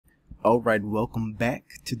Alright, welcome back.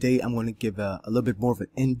 Today I'm going to give a little bit more of an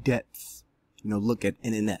in-depth, look at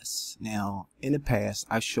NNS. Now, in the past,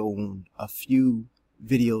 I've shown a few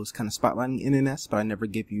videos kind of spotlighting NNS, but I never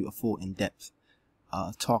give you a full in-depth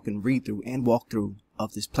talk and read-through and walkthrough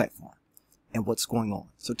of this platform and what's going on.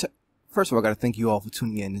 So first of all, I got to thank you all for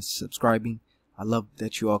tuning in and subscribing. I love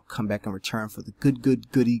that you all come back in return for the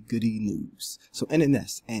goody news. So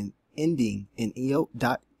NNS and ending in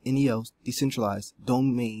NEO decentralized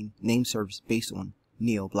domain name service based on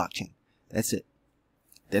NEO blockchain. That's it.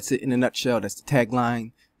 That's it in a nutshell. That's the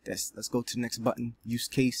tagline. Let's go to the next button. Use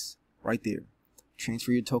case right there.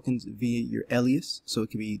 Transfer your tokens via your alias. So it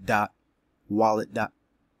could be .wallet.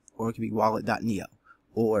 Or it could be wallet.neo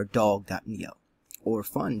or dog.neo or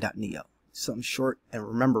fun.neo. Something short and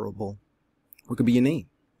rememberable. Or it could be your name,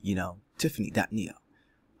 Tiffany.neo.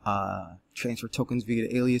 Transfer tokens via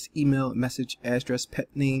the alias, email, message, address, pet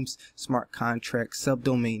names, smart contract,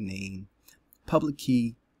 subdomain name, public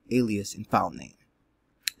key, alias, and file name.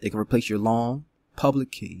 They can replace your long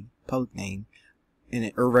public key, public name, in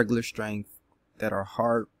an irregular string that are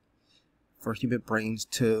hard for human brains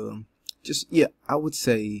to I would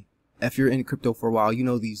say if you're in crypto for a while,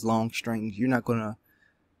 these long strings, you're not gonna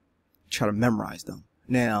try to memorize them.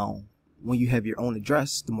 Now, when you have your own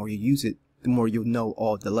address, the more you use it, the more you'll know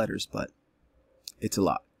all the letters, but it's a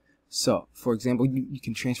lot. So, for example, you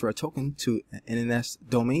can transfer a token to an NNS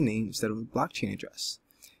domain name instead of a blockchain address.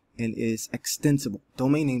 And it's extensible.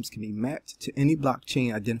 Domain names can be mapped to any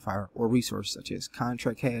blockchain identifier or resource such as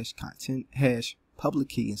contract hash, content hash, public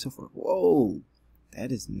key, and so forth. Whoa,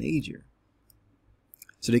 that is major.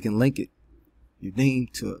 So they can link it, your name,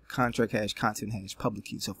 to a contract hash, content hash, public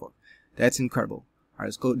key, and so forth. That's incredible. All right,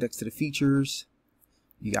 let's go next to the features.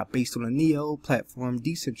 You got based on a NEO platform,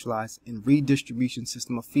 decentralized, and redistribution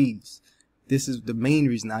system of fees. This is the main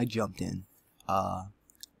reason I jumped in.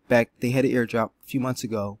 Back, they had an airdrop a few months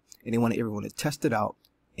ago, and they wanted everyone to test it out.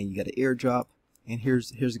 And you got an airdrop, and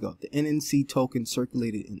here's it go. The NNC token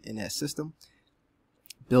circulated in NS system,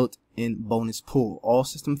 built-in bonus pool. All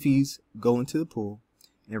system fees go into the pool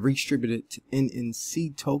and redistributed to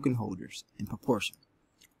NNC token holders in proportion.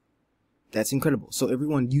 That's incredible. So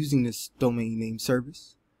everyone using this domain name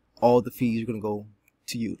service, all the fees are going to go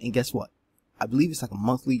to you. And guess what? I believe it's like a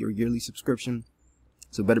monthly or yearly subscription.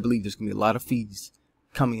 So better believe there's going to be a lot of fees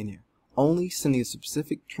coming in here. Only sending a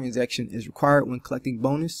specific transaction is required when collecting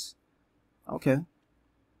bonus. Okay.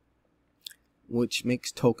 Which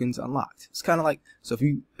makes tokens unlocked. It's kind of like, so if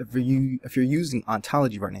you're using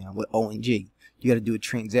Ontology right now with ONG, you got to do a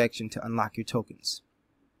transaction to unlock your tokens.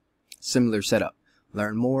 Similar setup.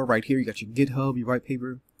 Learn more right here. You got your GitHub, your white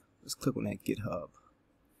paper. Let's click on that GitHub.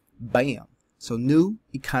 Bam. So new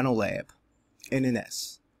Econolab,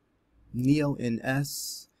 NNS, Neo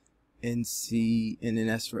NS, NC,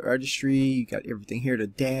 NNS for registry. You got everything here. The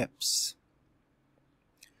dApps,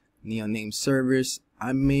 Neo name service.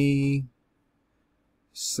 I may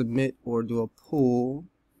submit or do a poll.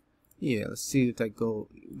 Yeah, let's see if that go.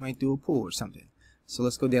 We might do a poll or something. So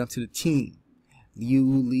let's go down to the team.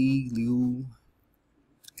 Liu.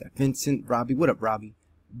 Got Vincent, Robbie. What up, Robbie?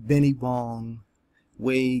 Benny Wong,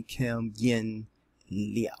 Wei, Kim, Yin,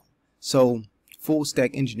 Liao. So, full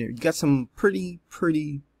stack engineer. You got some pretty,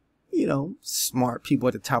 smart people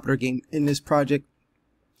at the top of their game in this project.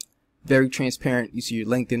 Very transparent. You see your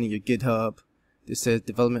LinkedIn and your GitHub. This says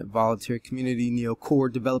development volunteer community, Neo core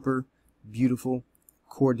developer. Beautiful.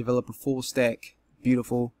 Core developer, full stack.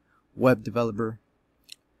 Beautiful. Web developer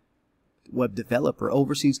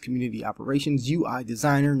oversees community operations, UI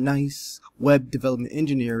designer, nice, web development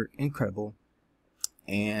engineer, incredible,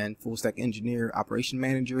 and full stack engineer, operation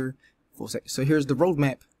manager, full stack. So here's the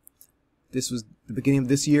roadmap. This was the beginning of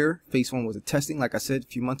this year. Phase 1 was a testing, like I said a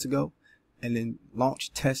few months ago, and then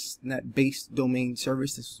launch testnet based domain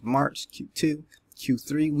service. This was March. Q2,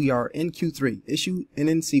 Q3. We are in Q3. Issue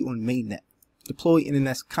NNC on mainnet. Deploy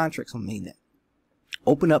NNS contracts on mainnet.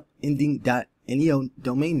 Open up ending.neo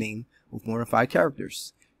domain name with more than 5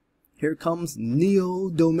 characters. Here comes Neo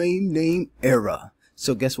domain name era.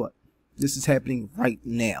 So guess what? This is happening right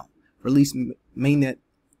now. Release mainnet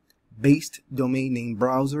based domain name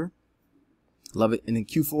browser. Love it. And in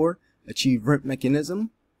Q4, achieve rent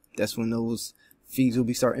mechanism. That's when those fees will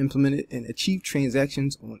be start implemented, and achieve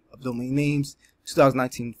transactions on domain names.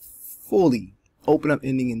 2019 fully open up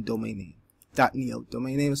ending in domain name. .neo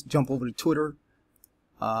domain name. Let's jump over to Twitter.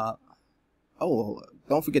 Oh,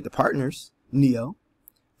 don't forget the partners. Neo,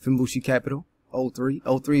 Finbushi Capital, O3.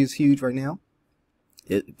 O3 is huge right now.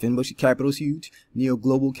 Finbushi Capital is huge. Neo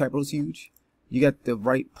Global Capital is huge. You got the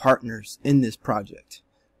right partners in this project.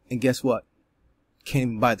 And guess what? Can't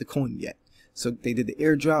even buy the coin yet. So they did the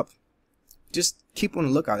airdrop. just keep on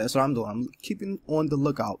the lookout. That's what I'm doing. I'm keeping on the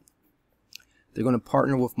lookout. They're going to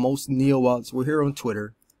partner with most neo wallets. We're here on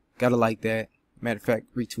Twitter. Gotta like that. Matter of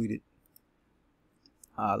fact, retweet it.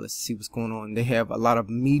 Let's see what's going on. They have a lot of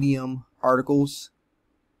Medium articles.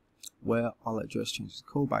 Well, I'll address changes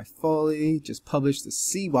code by Foley. Just published the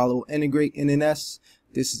C wallet will integrate NNS.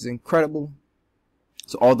 This is incredible.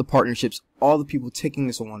 So all the partnerships, all the people taking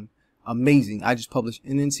this on, amazing. I just published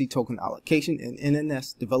NNC token allocation and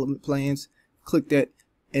NNS development plans. Click that.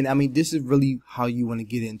 And I mean, this is really how you want to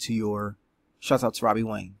get into your, shout out to Robbie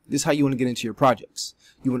Wayne. This is how you want to get into your projects.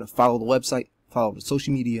 You want to follow the website, follow the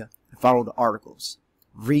social media, and follow the articles.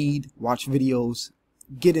 Read, watch videos,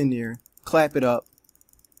 get in there, clap it up.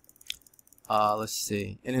 Let's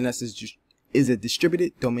see. NNS is a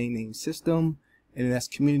distributed domain name system.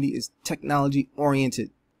 NNS community is technology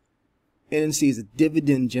oriented. NNC is a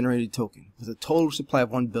dividend generated token with a total supply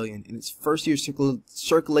of 1 billion. In its first year,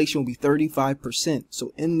 circulation will be 35%.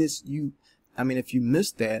 So in this, I mean, if you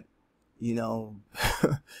missed that, you know,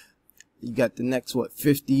 you got the next,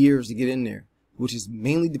 50 years to get in there, which is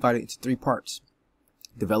mainly divided into 3 parts.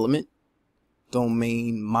 Development,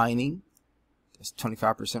 domain mining, that's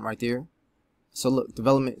 25% right there. So look,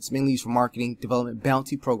 development is mainly used for marketing, development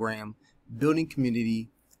bounty program, building community,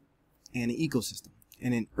 and an ecosystem.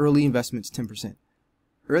 And then early investments, 10%.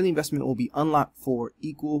 Early investment will be unlocked in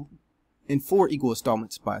 4 equal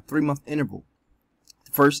installments by a 3-month interval.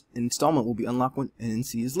 The first installment will be unlocked when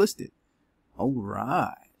NNC is listed. All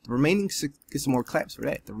right. The remaining get some more claps for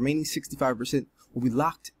that. The remaining 65% will be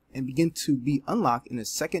locked and begin to be unlocked in the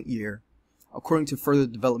 2nd year, according to further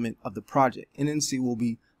development of the project. NNC will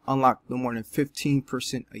be unlocked no more than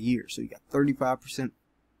 15% a year. So you got 35%,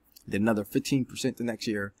 then another 15% the next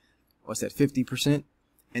year. What's that? 50%,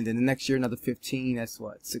 and then the next year another 15. That's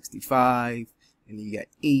what, 65, and then you got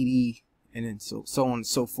 80, and then so on and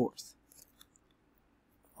so forth.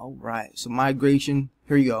 All right. So migration.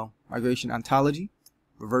 Here you go. Migration ontology,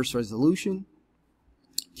 reverse resolution,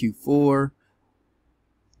 Q4.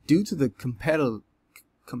 Due to the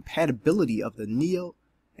compatibility of the Neo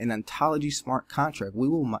and ontology smart contract, we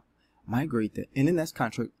will migrate the NNS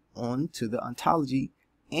contract onto the ontology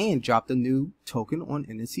and drop the new token on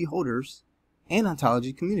NNC holders and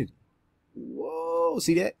ontology community. Whoa,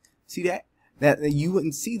 see that? See that? That you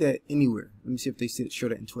wouldn't see that anywhere. Let me see if they show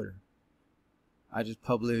that in Twitter. I just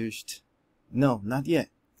published. No, not yet.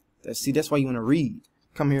 See, that's why you want to read.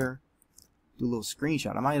 Come here, do a little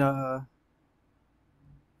screenshot. I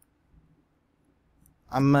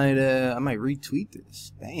might retweet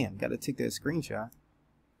this. Bam, gotta take that screenshot.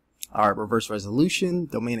 All right, reverse resolution,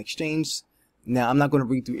 domain exchange. Now, I'm not going to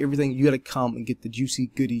read through everything. You got to come and get the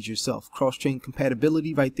juicy goodies yourself. Cross-chain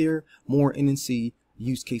compatibility right there. More NNC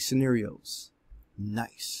use case scenarios.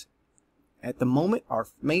 Nice. At the moment, our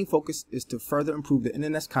main focus is to further improve the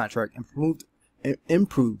NNS contract and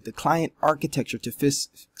improve the client architecture to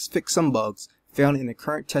fix some bugs found in the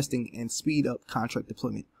current testing and speed up contract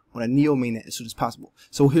deployment on a Neo mainnet as soon as possible.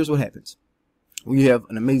 So here's what happens. We have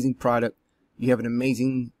an amazing product. You have an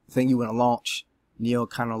amazing thing you want to launch, Neo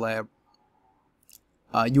Econo Lab.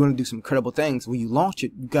 You want to do some incredible things. When you launch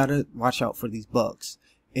it, you gotta watch out for these bugs.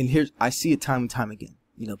 And I see it time and time again.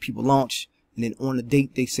 You know, people launch, and then on the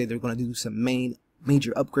date they say they're going to do some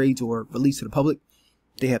major upgrades or release to the public.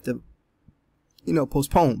 They have to, you know,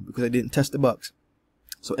 postpone because they didn't test the bugs.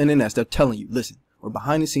 So NNS, they're telling you, listen, we're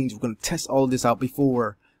behind the scenes. We're going to test all of this out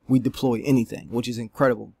before we deploy anything, which is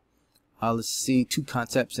incredible. Let's see, 2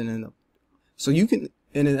 concepts, and then so you can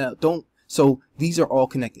So these are all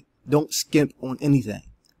connected. Don't skimp on anything.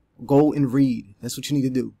 Go and read. That's what you need to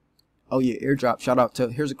do. Oh yeah, airdrop. Shout out to,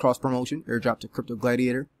 here's a cross promotion. Airdrop to Crypto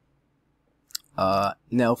Gladiator.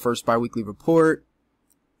 Now first bi-weekly report.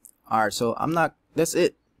 All right, so that's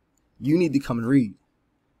it. You need to come and read.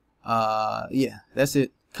 Yeah, that's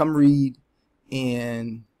it. Come read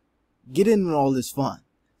and get in on all this fun.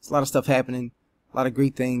 There's a lot of stuff happening, a lot of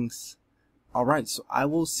great things. All right, so I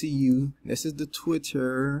will see you. This is the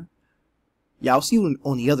Twitter. Yeah, I'll see you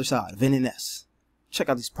on the other side of NNS. Check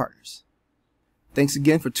out these partners. Thanks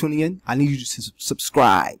again for tuning in. I need you to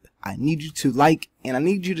subscribe. I need you to like, and I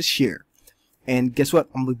need you to share. And guess what?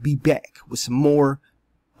 I'm going to be back with some more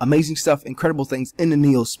amazing stuff, incredible things in the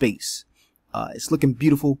Neo space. It's looking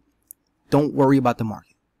beautiful. Don't worry about the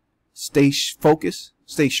market. Stay focused,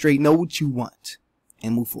 stay straight, know what you want,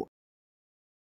 and move forward.